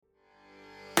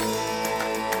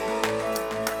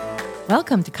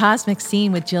Welcome to Cosmic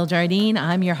Scene with Jill Jardine.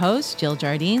 I'm your host, Jill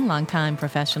Jardine, longtime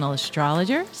professional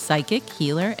astrologer, psychic,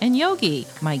 healer, and yogi.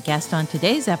 My guest on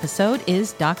today's episode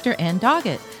is Dr. Ann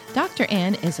Doggett. Dr.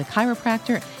 Ann is a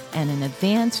chiropractor and an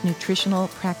advanced nutritional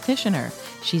practitioner.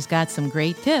 She's got some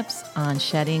great tips on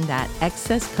shedding that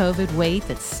excess COVID weight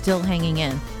that's still hanging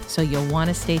in, so you'll want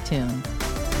to stay tuned.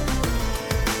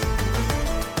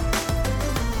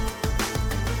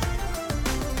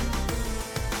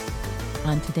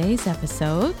 On today's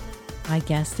episode, my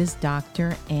guest is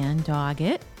Dr. Ann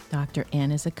Doggett. Dr. Ann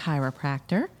is a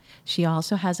chiropractor. She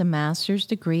also has a master's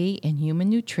degree in human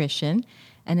nutrition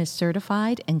and is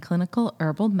certified in clinical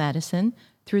herbal medicine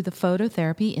through the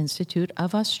Phototherapy Institute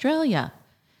of Australia.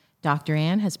 Dr.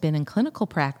 Ann has been in clinical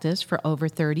practice for over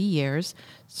 30 years,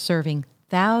 serving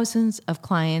thousands of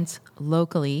clients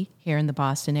locally here in the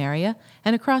Boston area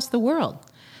and across the world.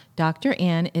 Dr.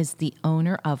 Ann is the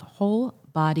owner of Whole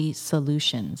Body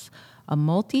Solutions, a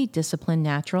multidiscipline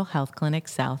natural health clinic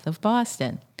south of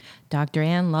Boston. Dr.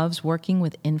 Ann loves working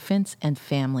with infants and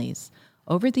families.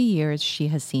 Over the years, she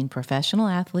has seen professional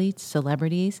athletes,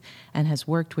 celebrities, and has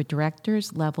worked with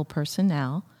directors-level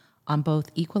personnel on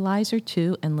both Equalizer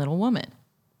 2 and Little Woman.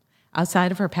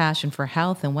 Outside of her passion for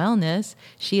health and wellness,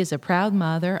 she is a proud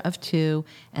mother of 2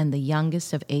 and the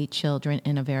youngest of 8 children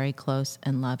in a very close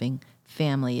and loving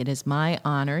family. It is my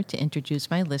honor to introduce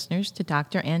my listeners to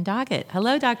Dr. Ann Doggett.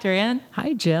 Hello, Dr. Ann.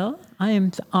 Hi, Jill. I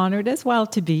am honored as well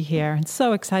to be here and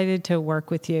so excited to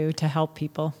work with you to help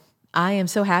people. I am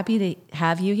so happy to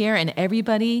have you here, and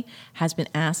everybody has been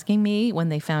asking me when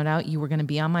they found out you were going to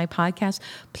be on my podcast,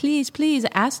 please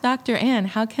ask Dr. Ann,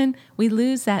 how can we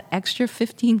lose that extra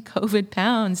 15 COVID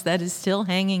pounds that is still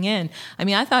hanging in? I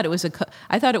mean, I thought it was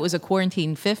a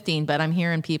quarantine 15, but I'm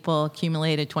hearing people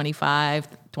accumulated 25,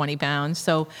 20 pounds.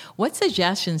 So what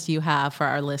suggestions do you have for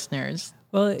our listeners?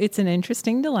 Well, it's an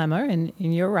interesting dilemma, and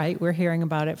you're right. We're hearing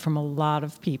about it from a lot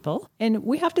of people. And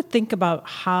we have to think about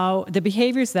how the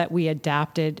behaviors that we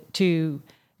adapted to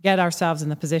get ourselves in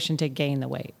the position to gain the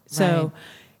weight. So,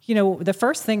 the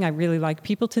first thing I really like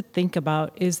people to think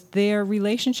about is their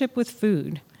relationship with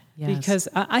food. Yes. Because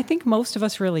I think most of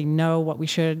us really know what we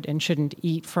should and shouldn't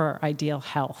eat for our ideal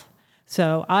health.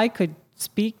 So I could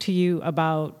speak to you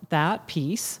about that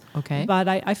piece. Okay. But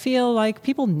I feel like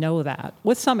people know that,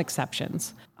 with some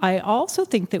exceptions. I also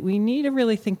think that we need to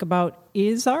really think about,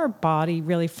 is our body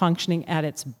really functioning at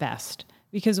its best?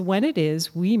 Because when it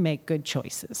is, we make good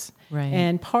choices. Right.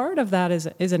 And part of that is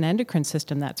an endocrine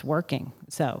system that's working.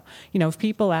 So, if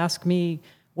people ask me,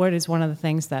 what is one of the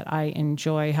things that I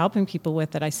enjoy helping people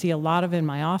with that I see a lot of in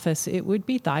my office, it would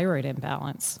be thyroid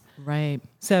imbalance. Right.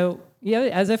 So,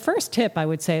 as a first tip, I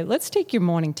would say, let's take your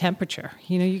morning temperature.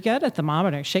 You get a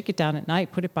thermometer, shake it down at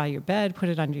night, put it by your bed, put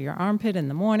it under your armpit in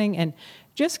the morning, and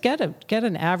just get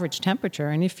an average temperature.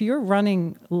 And if you're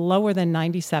running lower than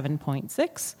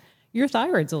 97.6, your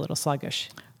thyroid's a little sluggish.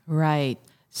 Right.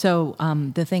 So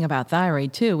the thing about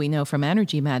thyroid, too, we know from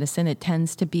energy medicine, it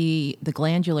tends to be the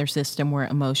glandular system where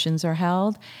emotions are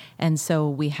held. And so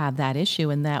we have that issue,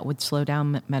 and that would slow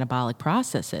down metabolic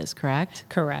processes, correct?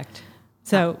 Correct.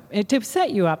 So to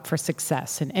set you up for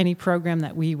success in any program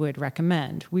that we would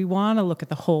recommend, we want to look at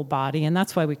the whole body, and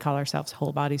that's why we call ourselves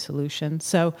Whole Body Solutions.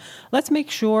 So let's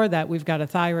make sure that we've got a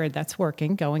thyroid that's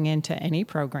working going into any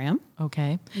program.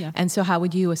 Okay. Yeah. And so how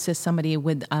would you assist somebody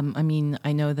with, I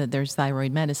know that there's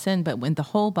thyroid medicine, but with the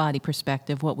whole body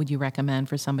perspective, what would you recommend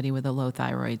for somebody with a low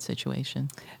thyroid situation?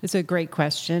 It's a great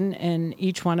question, and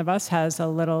each one of us has a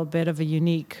little bit of a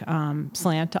unique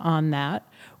slant on that.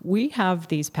 We have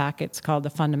these packets called the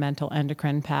Fundamental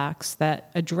Endocrine Packs that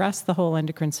address the whole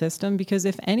endocrine system, because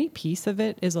if any piece of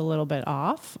it is a little bit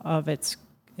off of its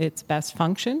best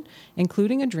function,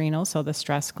 including adrenal, so the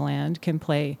stress gland can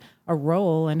play a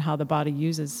role in how the body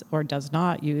uses or does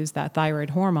not use that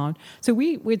thyroid hormone. So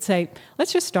we would say,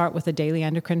 let's just start with a daily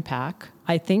endocrine pack.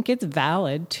 I think it's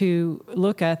valid to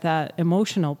look at that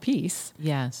emotional piece.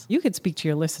 Yes. You could speak to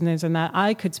your listeners on that.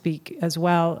 I could speak as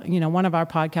well. One of our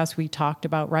podcasts, we talked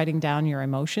about writing down your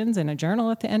emotions in a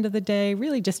journal at the end of the day,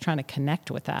 really just trying to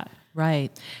connect with that.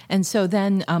 Right. And so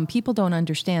then people don't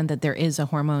understand that there is a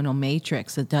hormonal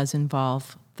matrix that does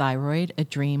involve thyroid,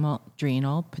 adrenal,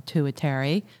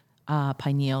 pituitary,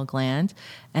 pineal gland.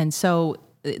 And so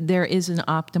there is an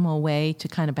optimal way to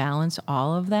kind of balance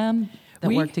all of them.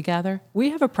 that work together?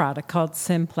 We have a product called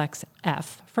Simplex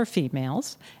F for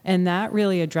females, and that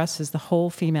really addresses the whole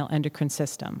female endocrine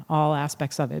system, all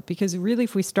aspects of it. Because really,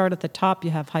 if we start at the top,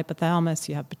 you have hypothalamus,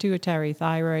 you have pituitary,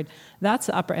 thyroid. That's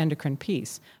the upper endocrine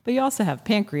piece. But you also have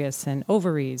pancreas and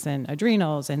ovaries and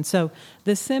adrenals. And so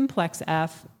the Simplex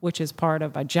F, which is part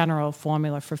of a general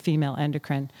formula for female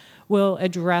endocrine, will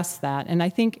address that. And I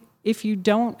think if you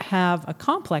don't have a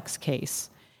complex case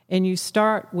and you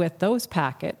start with those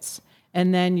packets,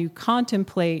 and then you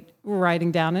contemplate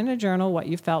writing down in a journal what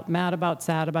you felt mad about,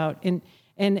 sad about. In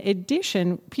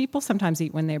addition, people sometimes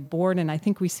eat when they're bored, and I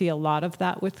think we see a lot of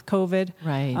that with COVID.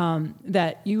 Right.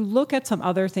 That you look at some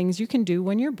other things you can do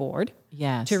when you're bored.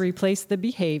 Yes. To replace the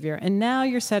behavior. And now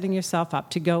you're setting yourself up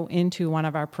to go into one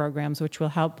of our programs, which will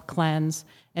help cleanse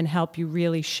and help you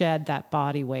really shed that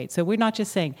body weight. So we're not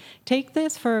just saying, take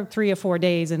this for 3 or 4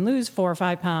 days and lose 4 or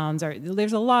 5 pounds. Or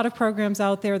there's a lot of programs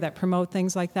out there that promote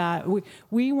things like that.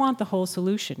 We want the whole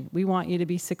solution. We want you to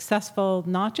be successful,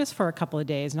 not just for a couple of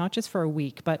days, not just for a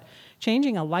week, but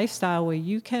changing a lifestyle where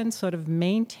you can sort of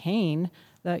maintain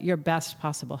your best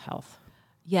possible health.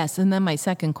 Yes, and then my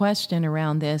second question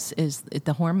around this is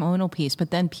the hormonal piece.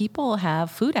 But then people have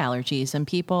food allergies, and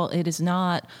it is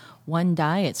not one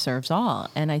diet serves all.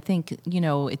 And I think,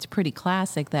 it's pretty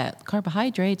classic that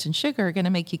carbohydrates and sugar are going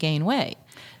to make you gain weight.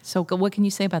 So what can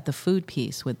you say about the food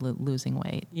piece with losing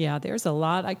weight? Yeah, there's a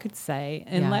lot I could say.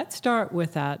 And let's start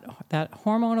with that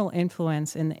hormonal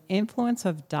influence and the influence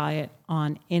of diet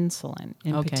on insulin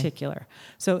in particular.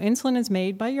 So insulin is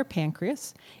made by your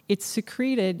pancreas. It's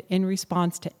secreted in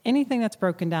response to anything that's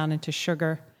broken down into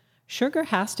sugar. Sugar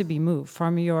has to be moved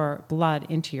from your blood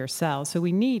into your cells. So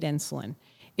we need insulin.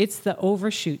 It's the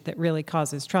overshoot that really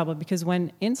causes trouble, because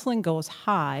when insulin goes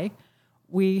high,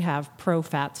 we have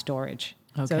pro-fat storage.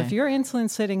 Okay. So if your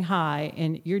insulin's sitting high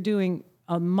and you're doing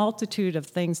a multitude of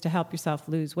things to help yourself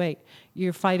lose weight,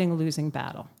 you're fighting a losing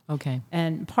battle. Okay.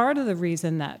 And part of the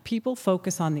reason that people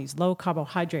focus on these low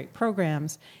carbohydrate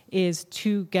programs is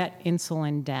to get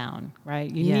insulin down, right?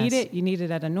 You need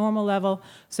it at a normal level.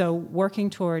 So working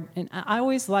toward, and I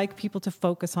always like people to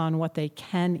focus on what they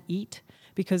can eat,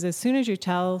 because as soon as you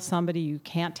tell somebody you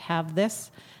can't have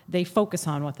this, they focus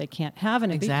on what they can't have,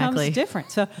 and it becomes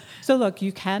different. So look,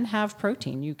 you can have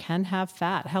protein, you can have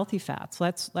fat, healthy fats.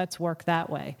 Let's work that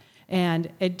way.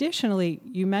 And additionally,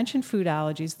 you mentioned food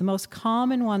allergies. The most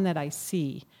common one that I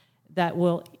see that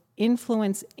will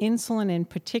influence insulin in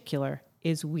particular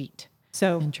is wheat.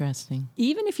 So interesting.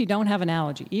 Even if you don't have an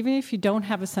allergy, even if you don't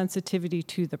have a sensitivity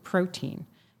to the protein,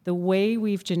 the way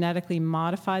we've genetically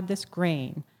modified this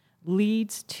grain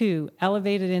leads to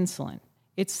elevated insulin.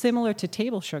 It's similar to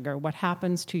table sugar, what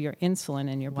happens to your insulin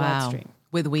in your bloodstream.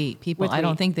 With wheat. I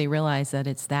don't think they realize that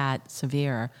it's that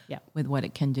severe with what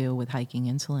it can do with hiking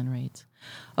insulin rates.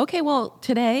 Okay, well,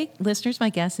 today, listeners, my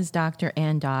guest is Dr.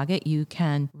 Ann Doggett. You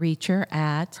can reach her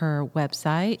at her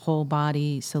website,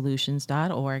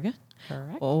 wholebodysolutions.org.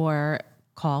 Correct. Or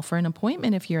call for an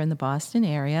appointment if you're in the Boston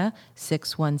area,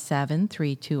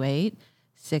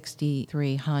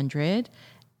 617-328-6300.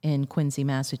 in Quincy,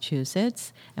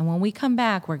 Massachusetts. And when we come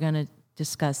back, we're going to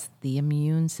discuss the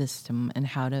immune system and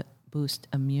how to boost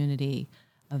immunity,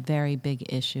 a very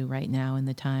big issue right now in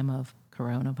the time of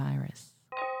coronavirus.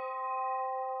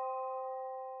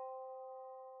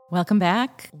 Welcome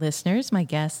back, listeners. My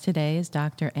guest today is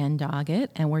Dr. Ann Doggett,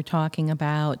 and we're talking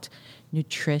about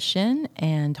nutrition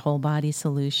and Whole Body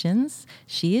Solutions.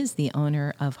 She is the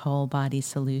owner of Whole Body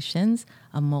Solutions,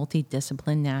 a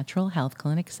multidiscipline natural health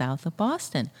clinic south of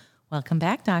Boston. Welcome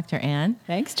back, Dr. Ann.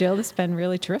 Thanks, Jill. This has been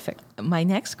really terrific. My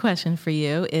next question for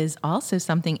you is also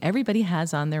something everybody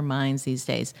has on their minds these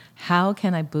days. How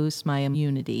can I boost my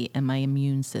immunity and my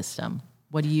immune system?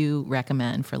 What do you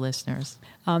recommend for listeners?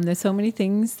 There's so many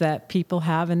things that people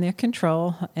have in their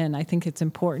control, and I think it's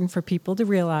important for people to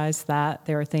realize that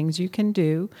there are things you can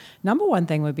do. Number one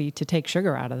thing would be to take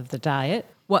sugar out of the diet.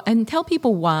 Well, and tell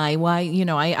people why.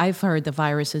 I've heard the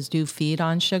viruses do feed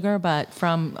on sugar, but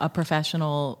from a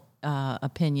professional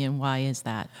opinion, why is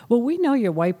that? Well, we know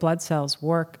your white blood cells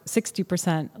work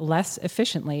 60% less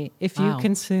efficiently if you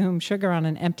consume sugar on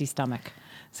an empty stomach.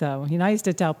 So, I used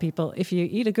to tell people, if you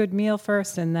eat a good meal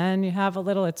first and then you have a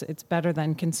little, it's better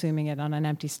than consuming it on an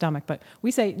empty stomach. But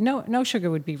we say no sugar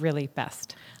would be really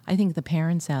best. I think the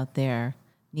parents out there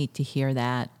need to hear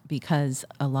that, because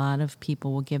a lot of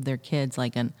people will give their kids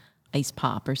like an ice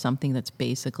pop or something that's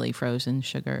basically frozen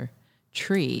sugar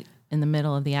treat. in the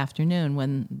middle of the afternoon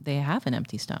when they have an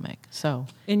empty stomach. So,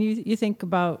 and you think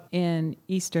about in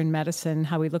Eastern medicine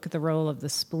how we look at the role of the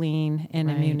spleen in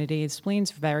immunity. The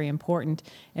spleen's very important.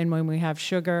 And when we have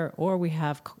sugar or we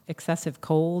have excessive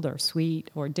cold or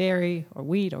sweet or dairy or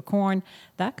wheat or corn,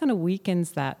 that kind of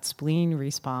weakens that spleen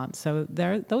response. So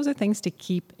those are things to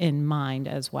keep in mind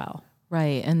as well.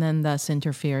 Right, and then thus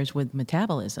interferes with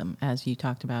metabolism, as you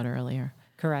talked about earlier.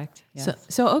 Correct. Yes.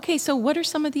 So what are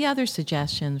some of the other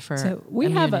suggestions for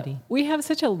immunity? We have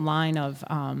such a line of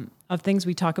things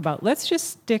we talk about. Let's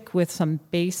just stick with some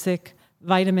basic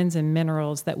vitamins and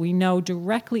minerals that we know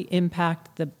directly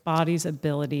impact the body's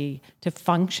ability to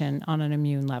function on an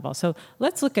immune level. So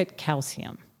let's look at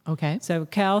calcium. Okay. So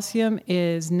calcium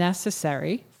is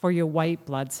necessary for your white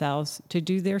blood cells to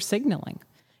do their signaling,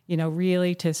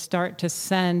 really to start to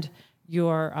send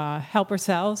your helper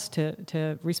cells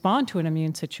to respond to an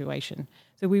immune situation.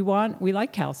 So we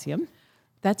like calcium.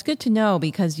 That's good to know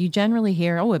because you generally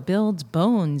hear, it builds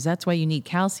bones. That's why you need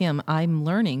calcium. I'm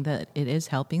learning that it is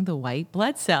helping the white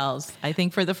blood cells, I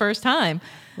think for the first time.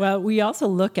 Well, we also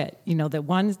look at,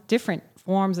 the different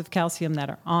forms of calcium that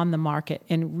are on the market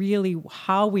and really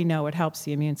how we know it helps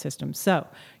the immune system. So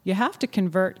you have to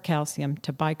convert calcium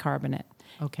to bicarbonate.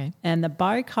 Okay. And the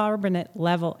bicarbonate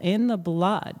level in the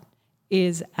blood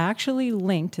is actually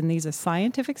linked, and these are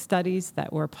scientific studies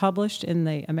that were published in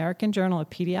the American Journal of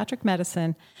Pediatric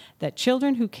Medicine, that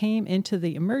children who came into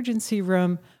the emergency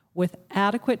room with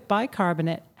adequate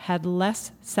bicarbonate had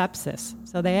less sepsis.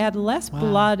 So they had less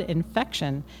blood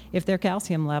infection if their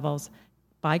calcium levels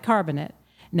bicarbonate.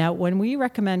 Now, when we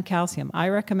recommend calcium, I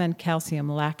recommend calcium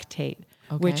lactate,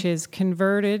 which is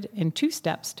converted in 2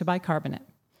 steps to bicarbonate.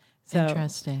 So,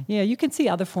 interesting. Yeah, you can see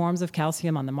other forms of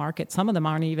calcium on the market. Some of them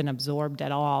aren't even absorbed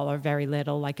at all or very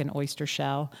little, like an oyster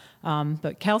shell.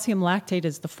 But calcium lactate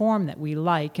is the form that we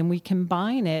like, and we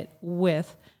combine it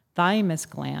with thymus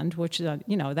gland, which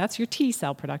that's your T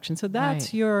cell production. So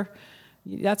that's your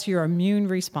immune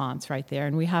response right there.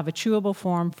 And we have a chewable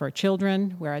form for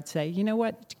children, where I'd say,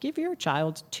 give your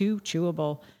child 2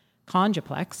 chewable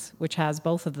Conjuplex, which has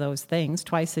both of those things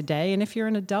twice a day. And if you're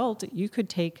an adult, you could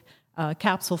take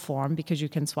capsule form because you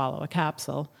can swallow a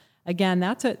capsule. Again,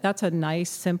 that's a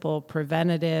nice, simple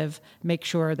preventative. Make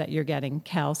sure that you're getting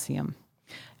calcium.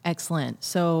 Excellent.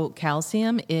 So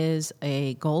calcium is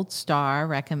a gold star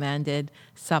recommended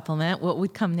supplement. What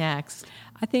would come next?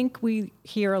 I think we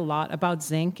hear a lot about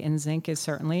zinc, and zinc is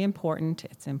certainly important.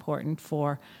 It's important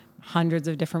for hundreds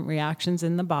of different reactions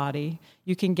in the body.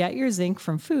 You can get your zinc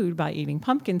from food by eating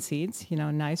pumpkin seeds,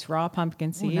 nice raw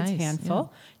pumpkin seeds,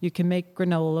 handful. Yeah. You can make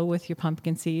granola with your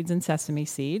pumpkin seeds and sesame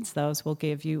seeds. Those will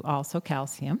give you also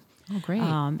calcium. Oh, great.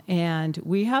 And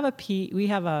we have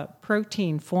a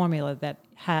protein formula that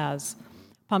has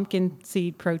pumpkin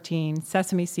seed protein,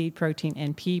 sesame seed protein,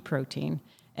 and pea protein.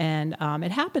 And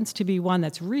it happens to be one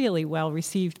that's really well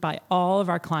received by all of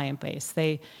our client base.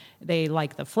 They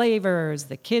like the flavors.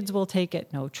 The kids will take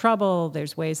it, no trouble.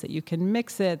 There's ways that you can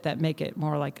mix it that make it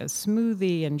more like a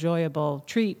smoothie, enjoyable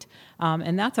treat.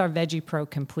 And that's our Veggie Pro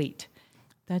Complete.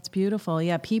 That's beautiful.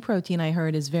 Yeah, pea protein I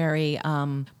heard is very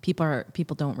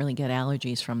people don't really get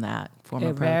allergies from that form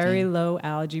of protein. Very low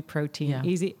allergy protein. Yeah.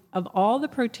 Easy. Of all the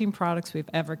protein products we've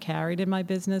ever carried in my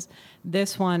business,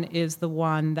 this one is the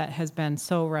one that has been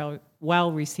so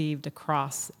well received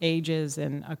across ages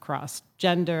and across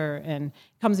gender, and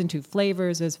comes in 2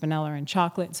 flavors as vanilla and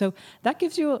chocolate. So that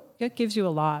gives you a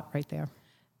lot right there.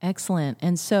 Excellent.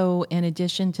 And so in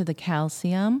addition to the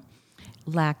calcium,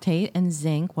 lactate, and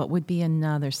zinc, what would be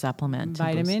another supplement?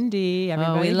 Vitamin D.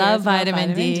 Everybody we love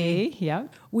vitamin D. Yeah.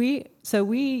 We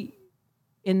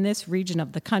in this region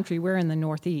of the country, we're in the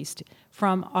Northeast,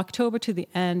 from October to the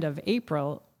end of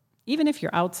April, even if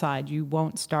you're outside, you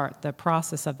won't start the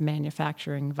process of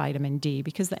manufacturing vitamin D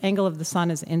because the angle of the sun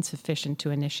is insufficient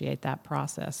to initiate that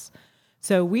process.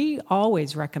 So we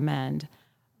always recommend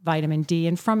vitamin D,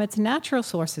 and from its natural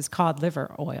source is cod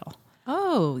liver oil.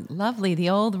 Oh, lovely. The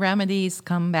old remedies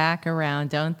come back around,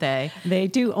 don't they? They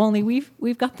do, only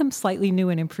we've got them slightly new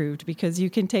and improved because you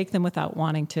can take them without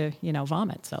wanting to,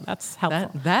 vomit. So that's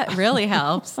helpful. That really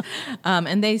helps.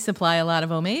 And they supply a lot of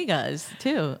omegas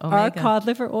too. Our cod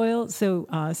liver oil, so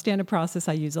Standard Process,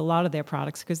 I use a lot of their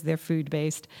products because they're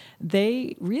food-based.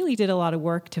 They really did a lot of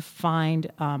work to find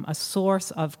a source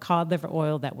of cod liver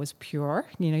oil that was pure.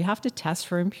 You have to test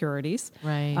for impurities.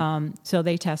 Right. So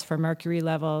they test for mercury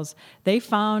levels. They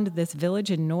found this village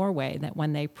in Norway that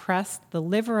when they pressed the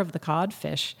liver of the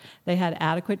codfish, they had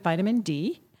adequate vitamin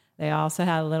D. They also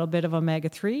had a little bit of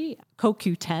omega-3,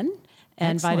 CoQ10,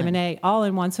 and Excellent. vitamin A all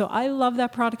in one. So I love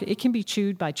that product. It can be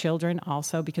chewed by children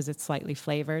also because it's slightly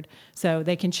flavored. So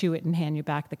they can chew it and hand you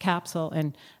back the capsule,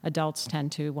 and adults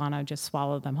tend to want to just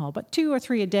swallow them whole. But 2 or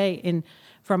 3 a day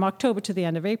from October to the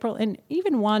end of April, and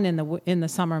even one in the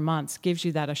summer months gives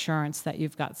you that assurance that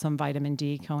you've got some vitamin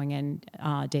D going in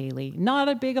daily. Not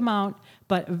a big amount,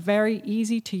 but very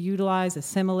easy to utilize,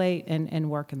 assimilate, and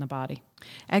work in the body.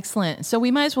 Excellent. So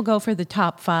we might as well go for the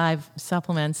top 5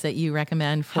 supplements that you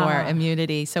recommend for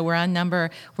immunity. So we're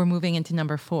moving into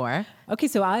number 4. Okay,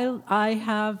 so I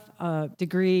have a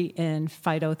degree in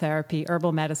phytotherapy,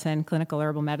 herbal medicine, clinical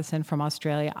herbal medicine from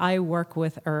Australia. I work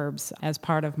with herbs as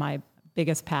part of my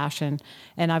biggest passion,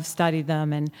 and I've studied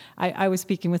them. And I was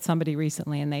speaking with somebody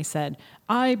recently, and they said,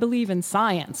 I believe in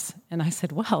science. And I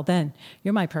said, well, then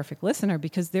you're my perfect listener,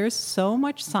 because there's so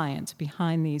much science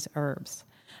behind these herbs.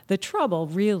 The trouble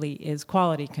really is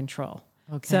quality control.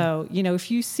 Okay. So, if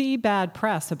you see bad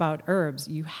press about herbs,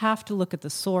 you have to look at the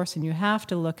source, and you have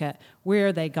to look at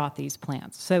where they got these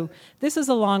plants. So this is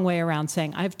a long way around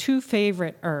saying I have 2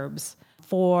 favorite herbs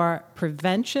for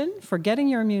prevention, for getting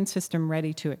your immune system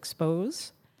ready to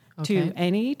expose to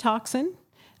any toxin.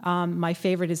 My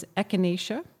favorite is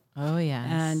Echinacea. Oh, yes.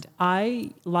 And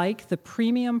I like the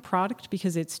premium product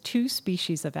because it's 2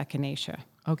 species of Echinacea.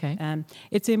 Okay. And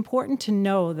it's important to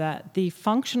know that the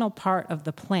functional part of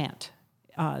the plant,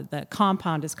 the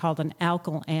compound is called an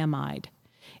alkyl amide.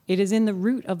 It is in the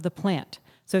root of the plant.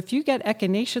 So if you get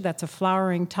Echinacea that's a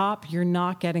flowering top, you're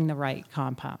not getting the right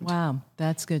compound. Wow,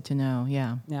 that's good to know,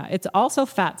 yeah. Yeah, it's also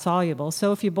fat soluble.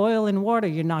 So if you boil in water,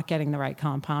 you're not getting the right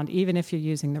compound, even if you're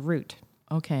using the root.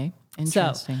 Okay,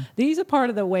 interesting. So these are part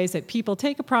of the ways that people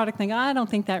take a product and think, I don't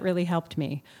think that really helped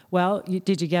me. Well,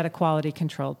 did you get a quality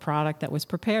controlled product that was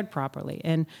prepared properly?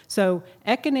 And so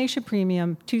Echinacea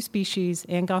premium, 2 species,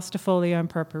 Angustifolia and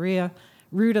purpurea,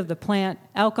 root of the plant,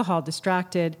 alcohol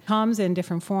distracted, comes in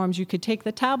different forms. You could take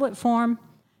the tablet form,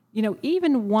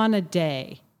 even 1 a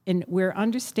day. And we're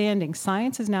understanding,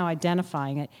 science is now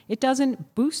identifying it. It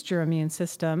doesn't boost your immune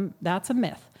system. That's a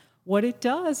myth. What it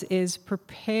does is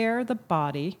prepare the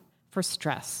body for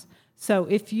stress. So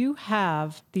if you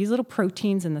have these little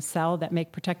proteins in the cell that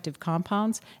make protective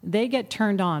compounds, they get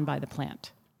turned on by the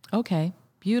plant. Okay,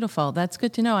 beautiful. That's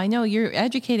good to know. I know you're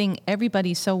educating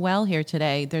everybody so well here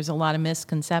today. There's a lot of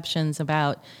misconceptions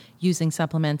about using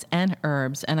supplements and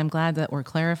herbs, and I'm glad that we're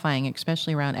clarifying,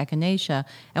 especially around Echinacea.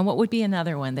 And what would be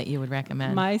another one that you would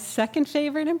recommend? My second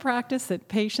favorite in practice that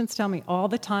patients tell me all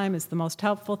the time is the most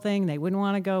helpful thing, they wouldn't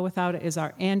want to go without it, is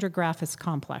our Andrographis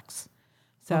complex.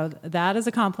 So that is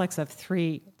a complex of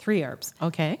three herbs.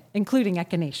 Okay. Including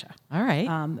Echinacea. All right.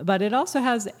 But it also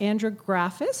has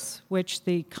Andrographis, which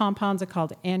the compounds are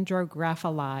called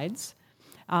andrographolides.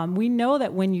 We know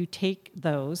that when you take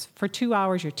those, for 2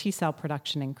 hours, your T cell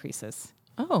production increases.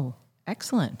 Oh,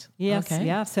 excellent. Yes, okay.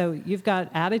 Yeah. So you've got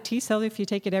added T cell. If you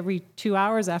take it every 2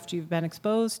 hours after you've been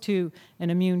exposed to an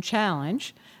immune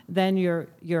challenge, then your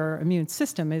immune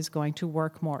system is going to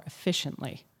work more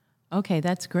efficiently. Okay,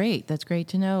 that's great. That's great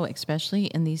to know, especially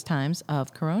in these times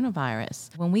of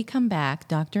coronavirus. When we come back,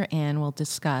 Dr. Ann will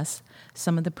discuss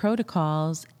some of the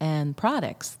protocols and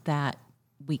products that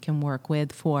we can work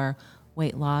with for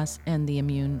weight loss and the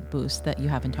immune boost that you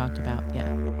haven't talked about yet.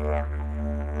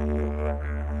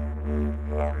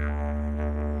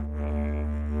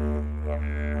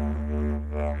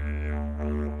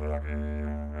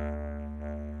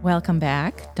 Welcome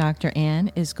back. Dr.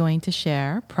 Ann is going to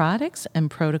share products and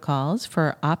protocols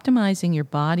for optimizing your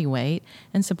body weight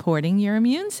and supporting your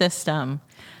immune system.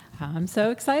 I'm so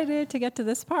excited to get to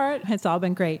this part. It's all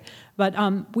been great. But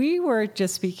we were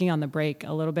just speaking on the break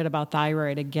a little bit about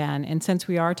thyroid again. And since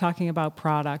we are talking about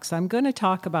products, I'm going to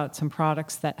talk about some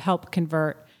products that help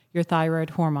convert your thyroid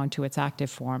hormone to its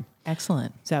active form.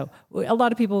 Excellent. So a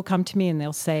lot of people will come to me and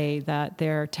they'll say that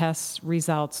their test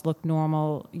results look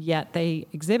normal, yet they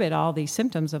exhibit all these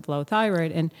symptoms of low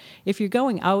thyroid. And if you're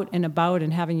going out and about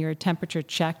and having your temperature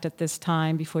checked at this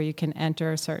time before you can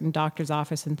enter a certain doctor's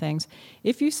office and things,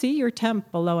 if you see your temp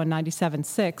below a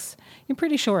 97.6, you're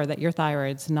pretty sure that your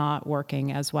thyroid's not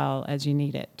working as well as you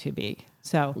need it to be.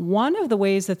 So one of the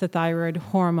ways that the thyroid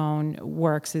hormone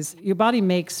works is your body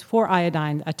makes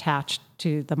 4-iodine attached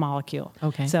to the molecule.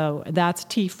 Okay. So that's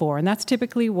T4, and that's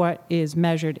typically what is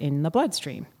measured in the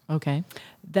bloodstream. Okay.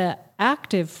 The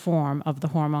active form of the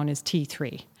hormone is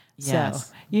T3. Yes.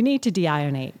 So you need to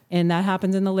deiodinate, and that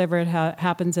happens in the liver. It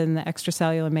happens in the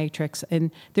extracellular matrix.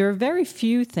 And there are very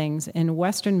few things in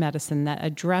Western medicine that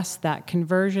address that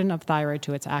conversion of thyroid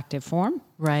to its active form.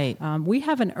 Right. We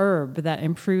have an herb that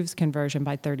improves conversion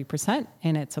by 30%,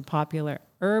 and it's a popular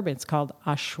herb. It's called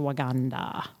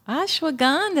ashwagandha.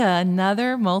 Ashwagandha,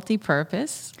 another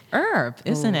multi-purpose herb,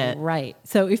 isn't it? Right.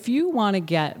 So if you want to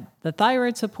get the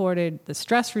thyroid supported, the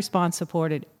stress response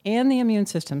supported, and the immune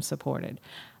system supported,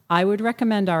 I would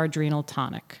recommend our adrenal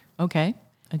tonic. Okay.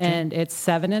 And it's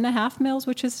 7.5 mils,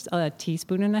 which is a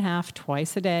teaspoon and a half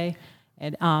twice a day.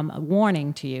 And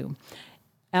warning to you,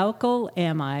 alkyl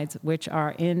amides, which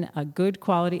are in a good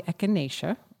quality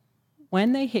echinacea,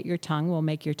 when they hit your tongue, will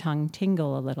make your tongue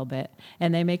tingle a little bit,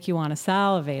 and they make you want to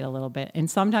salivate a little bit.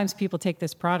 And sometimes people take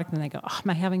this product and they go, oh, am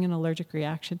I having an allergic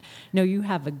reaction? No, you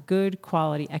have a good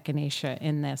quality echinacea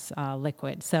in this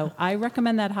liquid. So I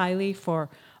recommend that highly for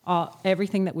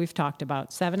everything that we've talked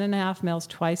about. 7.5 mils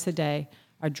twice a day,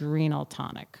 adrenal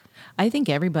tonic. I think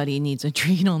everybody needs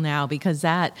adrenal now, because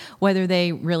that, whether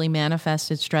they really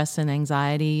manifested stress and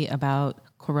anxiety about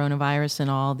coronavirus and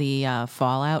all the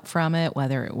fallout from it,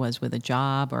 whether it was with a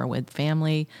job or with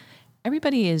family,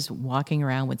 everybody is walking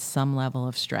around with some level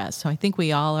of stress. So I think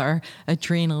we all are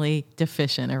adrenally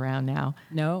deficient around now.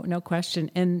 No question.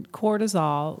 And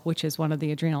cortisol, which is one of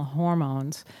the adrenal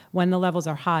hormones, when the levels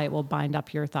are high, it will bind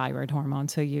up your thyroid hormone.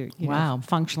 So you know,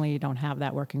 functionally, you don't have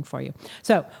that working for you.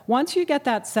 So once you get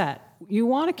that set, you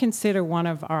want to consider one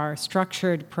of our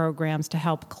structured programs to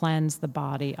help cleanse the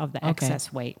body of the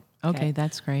excess weight. Okay,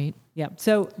 that's great. Yep.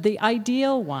 So the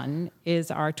ideal one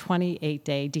is our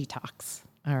 28-day detox.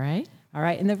 All right.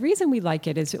 And the reason we like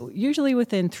it is usually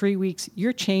within 3 weeks,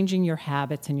 you're changing your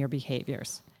habits and your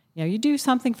behaviors. You know, you do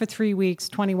something for 3 weeks,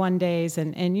 21 days,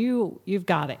 and you've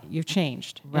got it. You've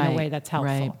changed in a way that's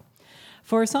helpful. Right.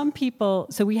 For some people,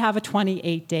 so we have a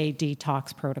 28-day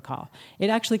detox protocol. It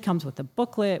actually comes with a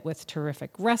booklet with terrific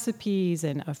recipes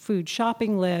and a food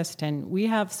shopping list, and we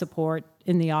have support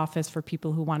in the office for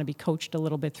people who want to be coached a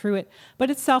little bit through it.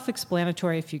 But it's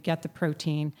self-explanatory if you get the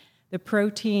protein. The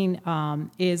protein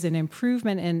is an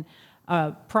improvement in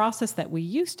a process that we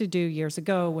used to do years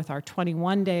ago with our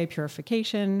 21-day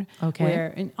purification,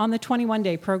 where on the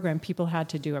 21-day program, people had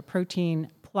to do a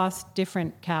protein plus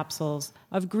different capsules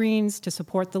of greens to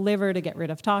support the liver to get rid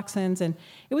of toxins. And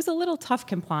it was a little tough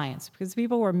compliance because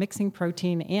people were mixing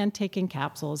protein and taking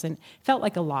capsules, and it felt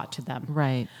like a lot to them.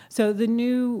 Right. So the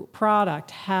new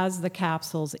product has the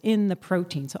capsules in the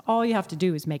protein. So all you have to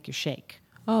do is make your shake.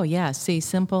 Oh, yeah. See,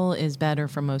 simple is better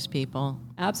for most people.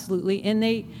 Absolutely. And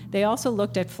they also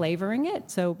looked at flavoring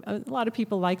it. So a lot of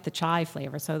people like the chai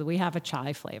flavor. So we have a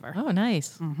chai flavor. Oh,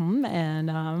 nice. Mm-hmm.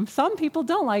 And some people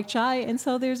don't like chai. And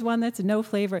so there's one that's no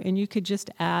flavor. And you could just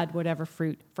add whatever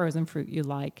frozen fruit you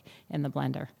like in the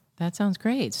blender. That sounds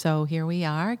great. So here we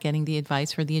are getting the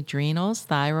advice for the adrenals,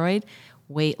 thyroid,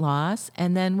 weight loss.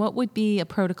 And then what would be a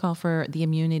protocol for the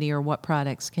immunity, or what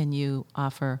products can you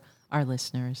offer our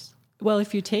listeners? Well,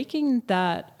 if you're taking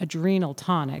that adrenal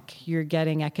tonic, you're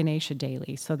getting echinacea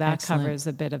daily. So that Excellent. covers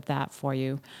a bit of that for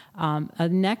you. A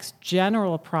next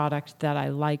general product that I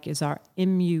like is our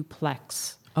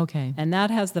Immuplex. Okay. And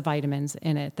that has the vitamins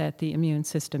in it that the immune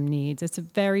system needs. It's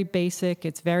very basic.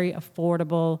 It's very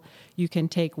affordable. You can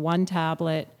take one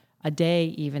tablet a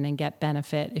day even and get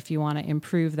benefit. If you want to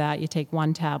improve that, you take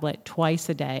one tablet twice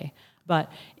a day.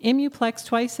 But Immuplex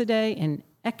twice a day and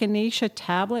Echinacea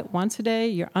tablet once a day,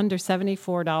 you're under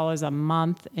 $74 a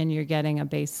month, and you're getting a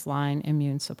baseline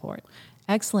immune support.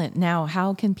 Excellent. Now,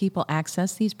 how can people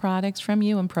access these products from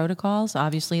you and protocols?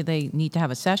 Obviously, they need to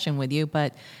have a session with you,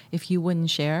 but if you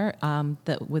wouldn't share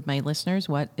with my listeners,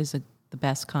 what is the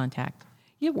best contact?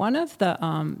 Yeah, one of the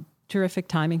terrific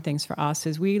timing things for us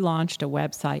is we launched a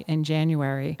website in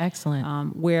January.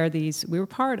 Excellent. Where we were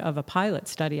part of a pilot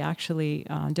study actually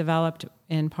developed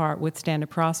in part with Standard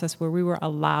Process, where we were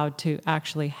allowed to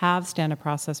actually have Standard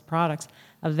Process products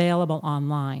available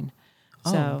online.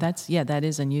 So that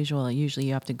is unusual. Usually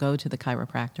you have to go to the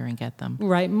chiropractor and get them.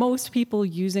 Right. Most people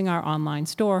using our online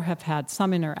store have had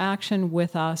some interaction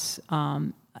with us.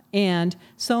 And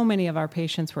so many of our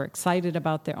patients were excited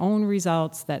about their own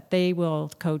results that they will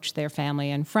coach their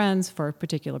family and friends for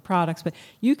particular products. But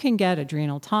you can get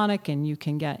adrenal tonic, and you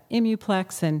can get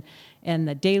Immuplex and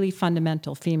the daily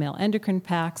fundamental female endocrine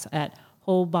packs at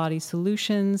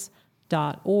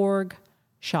wholebodysolutions.org,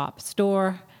 shop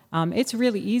store. It's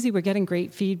really easy. We're getting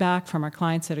great feedback from our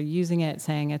clients that are using it,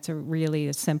 saying it's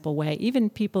a simple way. Even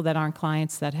people that aren't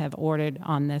clients that have ordered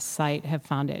on this site have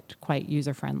found it quite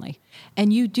user-friendly.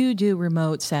 And you do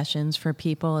remote sessions for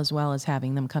people as well as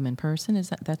having them come in person.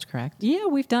 That's correct? Yeah,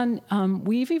 we've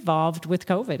evolved with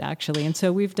COVID, actually. And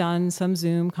so we've done some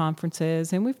Zoom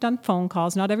conferences and we've done phone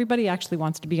calls. Not everybody actually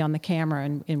wants to be on the camera,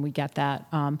 and we get that.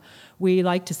 We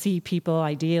like to see people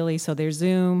ideally. So there's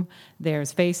Zoom,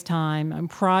 there's FaceTime. And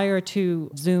prior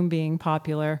to Zoom being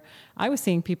popular, I was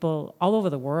seeing people all over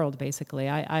the world, basically.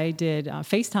 I did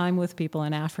FaceTime with people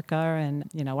in Africa, and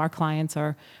our clients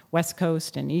are West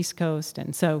Coast and East Coast.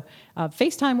 And so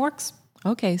FaceTime works.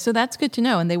 Okay, so that's good to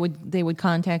know. And they would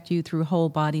contact you through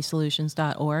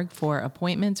wholebodysolutions.org for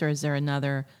appointments, or is there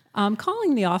another?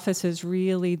 Calling the office is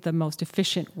really the most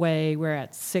efficient way. We're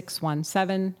at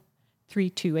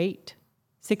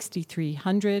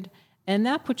 617-328-6300. And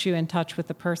that puts you in touch with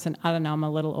the person. I don't know, I'm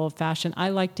a little old-fashioned. I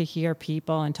like to hear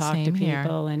people and talk to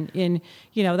people. And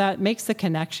that makes the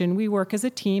connection. We work as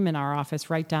a team in our office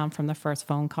right down from the first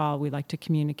phone call. We like to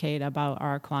communicate about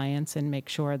our clients and make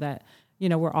sure that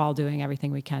we're all doing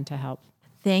everything we can to help.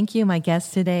 Thank you. My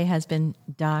guest today has been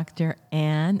Dr.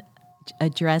 Ann,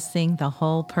 addressing the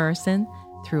whole person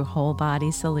through Whole Body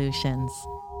Solutions.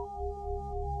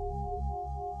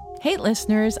 Hey,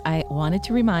 listeners, I wanted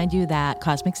to remind you that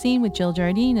Cosmic Scene with Jill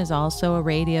Jardine is also a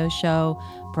radio show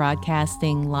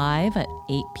broadcasting live at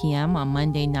 8 p.m. on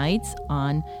Monday nights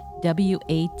on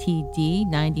WATD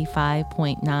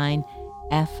 95.9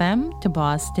 FM to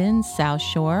Boston, South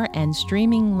Shore, and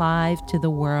streaming live to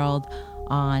the world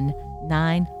on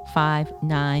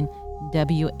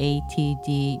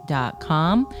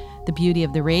 959watd.com. The beauty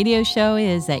of the radio show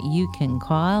is that you can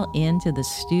call into the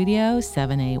studio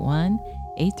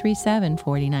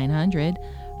 781-837-4900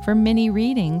 for mini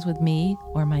readings with me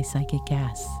or my psychic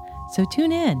guests. So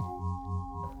tune in.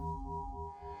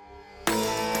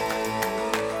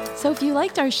 So if you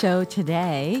liked our show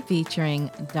today featuring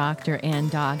Dr.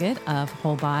 Ann Doggett of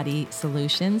Whole Body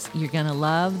Solutions, you're going to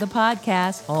love the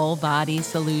podcast Whole Body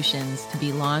Solutions, to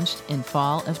be launched in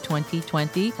fall of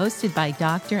 2020, hosted by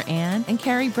Dr. Ann and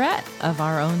Carrie Brett of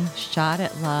our own Shot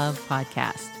at Love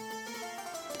podcast.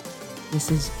 This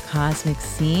is Cosmic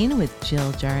Scene with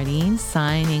Jill Jardine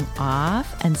signing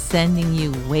off and sending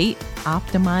you weight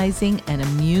optimizing and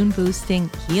immune boosting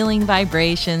healing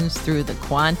vibrations through the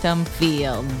quantum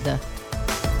field.